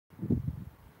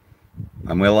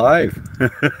And we're live.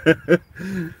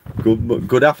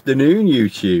 Good afternoon,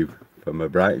 YouTube, from a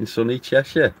bright and sunny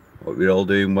Cheshire. Hope you're all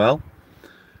doing well.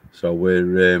 So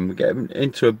we're getting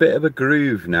into a bit of a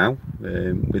groove now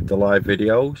with the live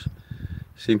videos.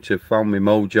 Seem to have found my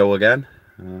mojo again,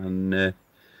 and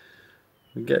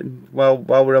we're getting while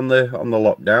we're on the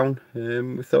lockdown.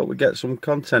 We thought we'd get some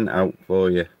content out for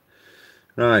you.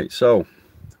 Right, so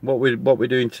what we're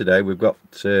doing today, we've got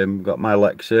my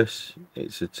Lexus.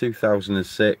 It's a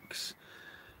 2006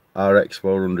 RX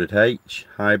 400h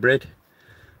hybrid,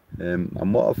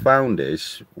 and what I've found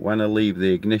is when I leave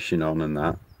the ignition on and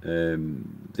that,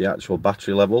 the actual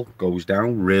battery level goes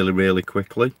down really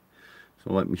quickly.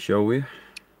 So let me show you.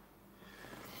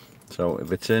 So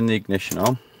if I turn the ignition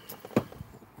on,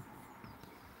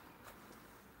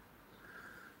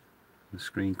 the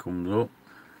screen comes up.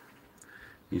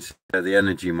 You see the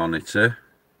energy monitor,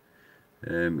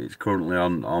 it's currently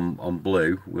on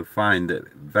blue. We'll find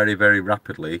that very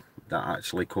rapidly that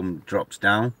actually drops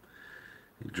down.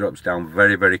 It drops down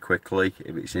very quickly.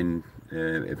 If it's in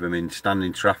if I'm in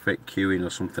standing traffic, queuing or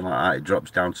something like that, it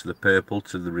drops down to the purple,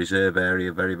 to the reserve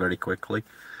area very quickly.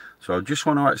 So I just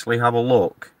want to actually have a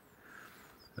look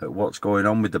at what's going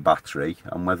on with the battery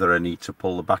and whether I need to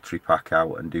pull the battery pack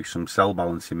out and do some cell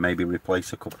balancing, maybe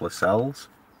replace a couple of cells.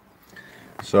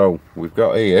 So we've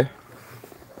got here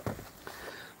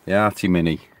the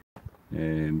Artimini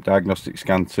diagnostic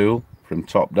scan tool from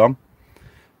Topdon.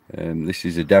 This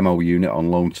is a demo unit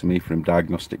on loan to me from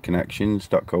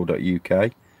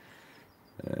diagnosticconnections.co.uk.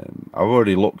 I've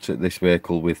already looked at this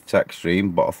vehicle with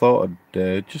TechStream, but I thought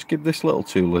I'd just give this little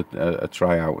tool a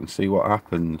try out and see what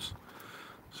happens.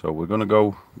 So we're gonna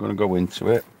go into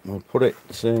it. We'll put it.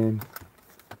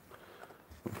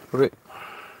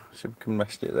 See if we can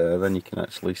rest it there, then you can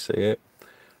actually see it.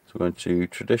 So we're going to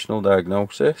traditional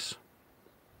diagnosis.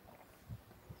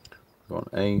 We're on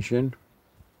Asian.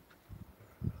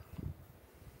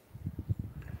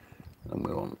 And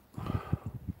we're on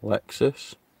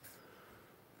Lexus.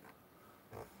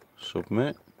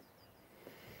 Submit.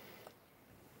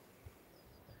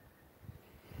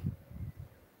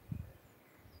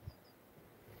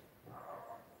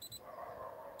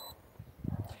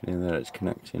 See there, it's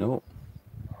connecting up.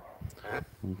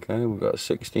 Okay, we've got a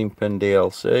 16-pin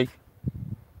DLC.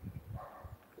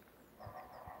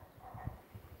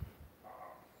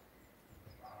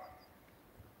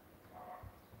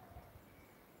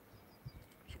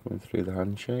 Just going through the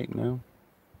handshake now.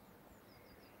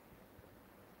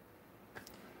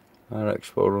 RX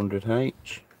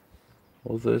 400h.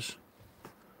 Others.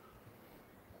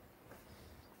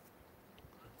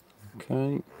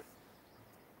 Okay.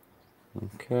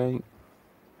 Okay.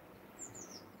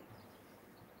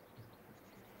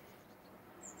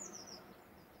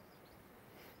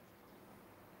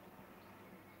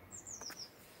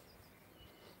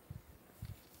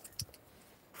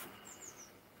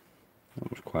 That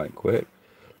was quite quick.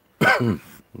 I'll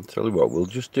tell you what, we'll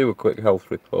just do a quick health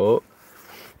report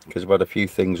because I've had a few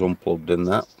things unplugged in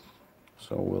that.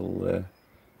 So we'll,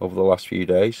 over the last few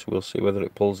days, we'll see whether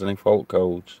it pulls any fault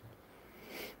codes.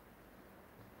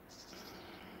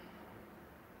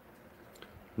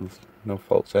 No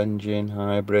faults engine,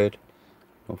 hybrid,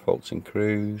 no faults in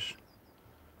cruise,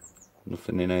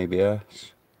 nothing in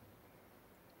ABS.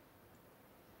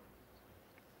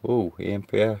 Oh,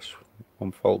 EMPS,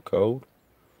 one fault code.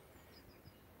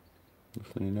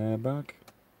 Nothing in airbag.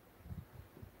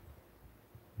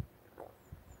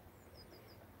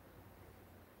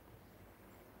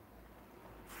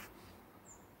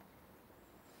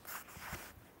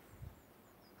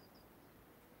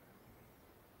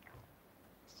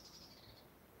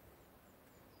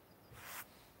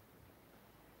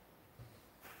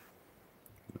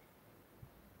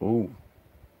 Oh,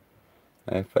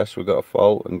 AFS we've got a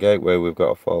fault, and gateway we've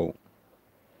got a fault.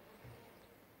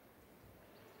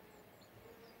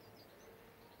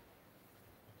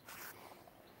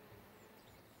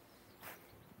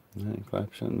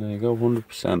 %, there you go,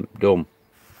 100% done.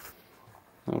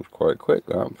 That was quite quick,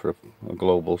 that, for a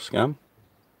global scan.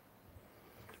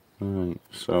 Right,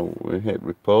 so we hit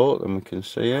report and we can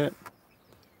see it.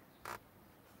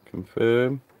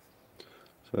 Confirm.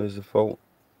 So there's the fault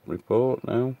report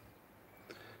now.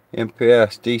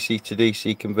 MPS DC to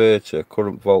DC converter,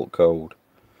 current fault code.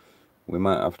 We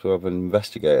might have to have an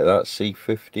investigator. That's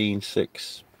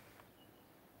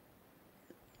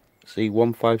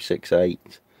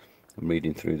C1568. I'm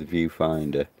reading through the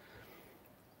viewfinder.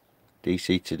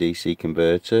 DC to DC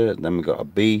converter. And then we've got a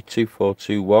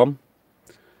B2421.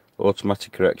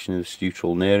 Automatic correction of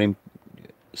the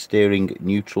steering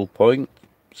neutral point.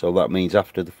 So that means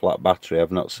after the flat battery,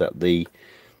 I've not set the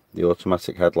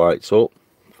automatic headlights up.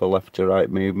 for left to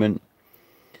right movement.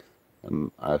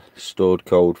 I stored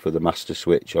code for the master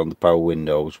switch on the power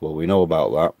windows. Well, we know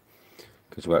about that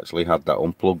because we actually had that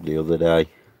unplugged the other day.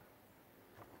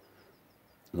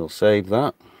 We'll save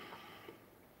that.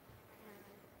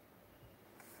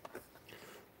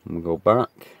 And we'll go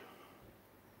back.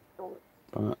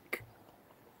 I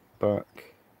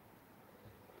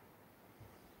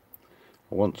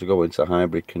want to go into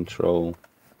hybrid control.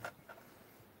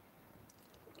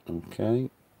 Okay.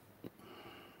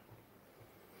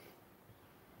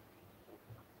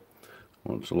 I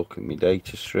want to look at my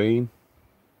data stream.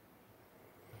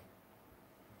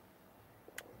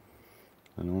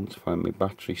 And I want to find my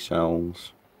battery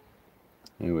cells.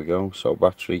 Here we go. So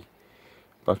battery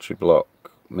block,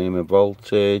 minimum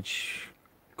voltage,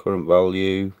 current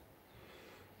value,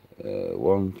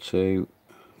 1, 2,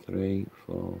 3,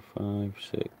 4, 5,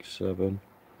 6, 7,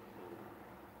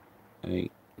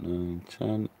 8, 9,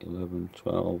 10, 11,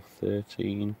 12,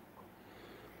 13,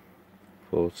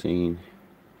 14,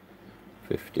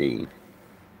 15.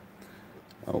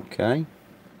 Okay,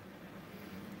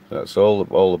 that's all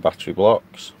the battery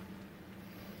blocks.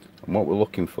 And what we're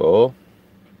looking for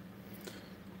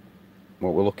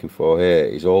here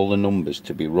is all the numbers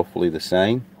to be roughly the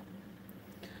same.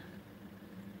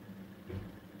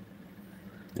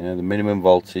 Yeah, the minimum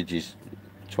voltage is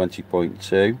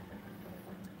 20.2.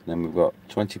 Then we've got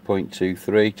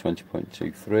 20.23,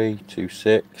 20.23,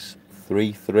 26,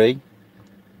 33,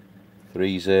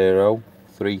 30,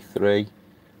 33,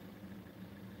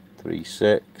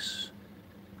 36,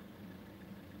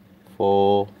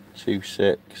 4,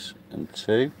 26 and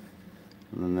 2.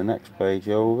 And then the next page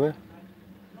over.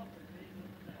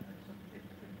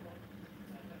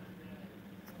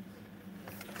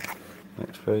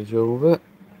 Next page over.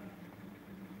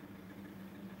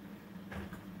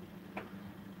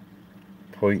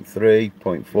 0.3,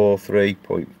 0.43,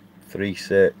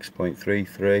 0.36,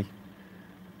 0.33.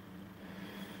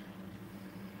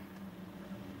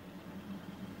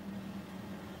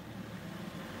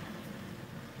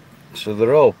 So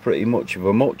they're all pretty much of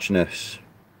a muchness.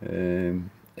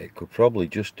 It could probably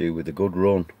just do with a good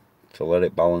run to let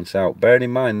it balance out. Bearing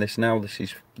in mind this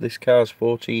car's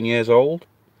 14 years old.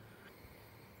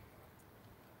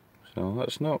 So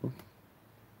that's not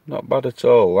bad at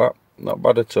all, that. Not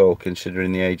bad at all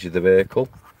considering the age of the vehicle.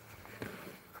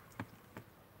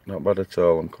 Not bad at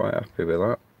all, I'm quite happy with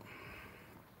that.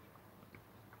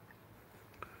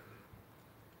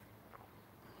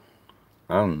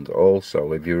 And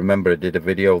also, if you remember, I did a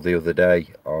video the other day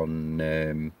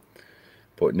on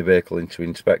putting the vehicle into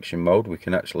inspection mode. We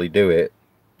can actually do it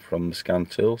from the scan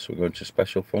tool. So we're going to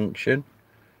special function,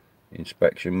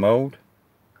 inspection mode.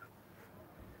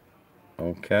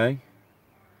 Okay.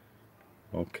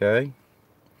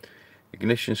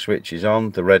 Ignition switch is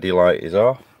on, the ready light is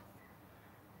off.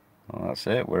 Well, that's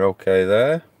it, we're okay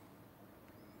there.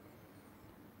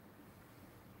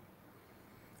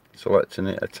 Selecting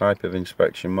a type of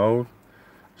inspection mode.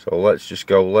 So let's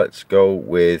go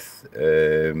with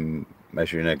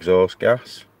measuring exhaust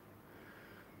gas.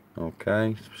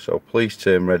 Okay, so please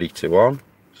turn ready to on.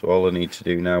 So all I need to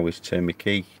do now is turn my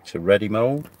key to ready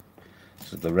mode.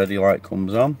 So the ready light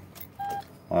comes on,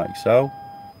 like so.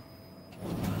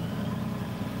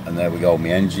 And there we go, my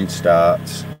engine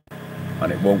starts.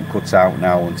 And it won't cut out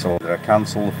now until I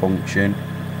cancel the function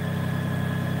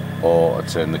or I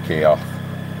turn the key off.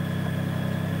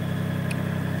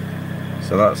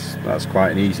 So that's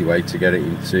quite an easy way to get it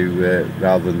into,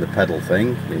 rather than the pedal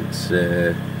thing, it's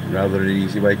rather an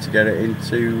easy way to get it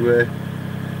into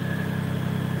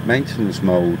maintenance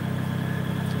mode.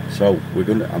 So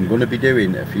I'm gonna be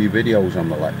doing a few videos on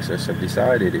the Lexus. I've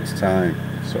decided it's time.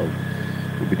 So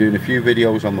we'll be doing a few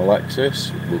videos on the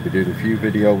Lexus. We'll be doing a few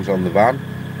videos on the van.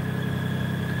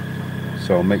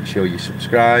 So make sure you're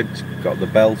subscribed, got the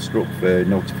bell struck for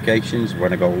notifications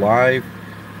when I go live.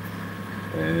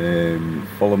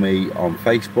 Follow me on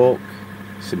Facebook,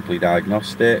 Simply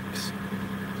Diagnostics.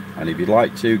 And if you'd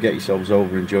like to, get yourselves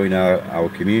over and join our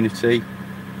community.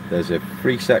 There's a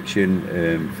free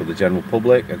section for the general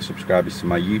public and subscribers to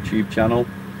my YouTube channel.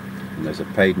 And there's a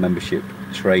paid membership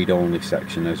trade only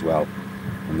section as well.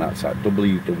 And that's at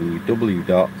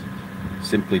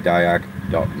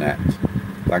www.simplydiag.net.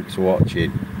 Thanks for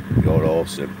watching. You're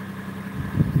awesome.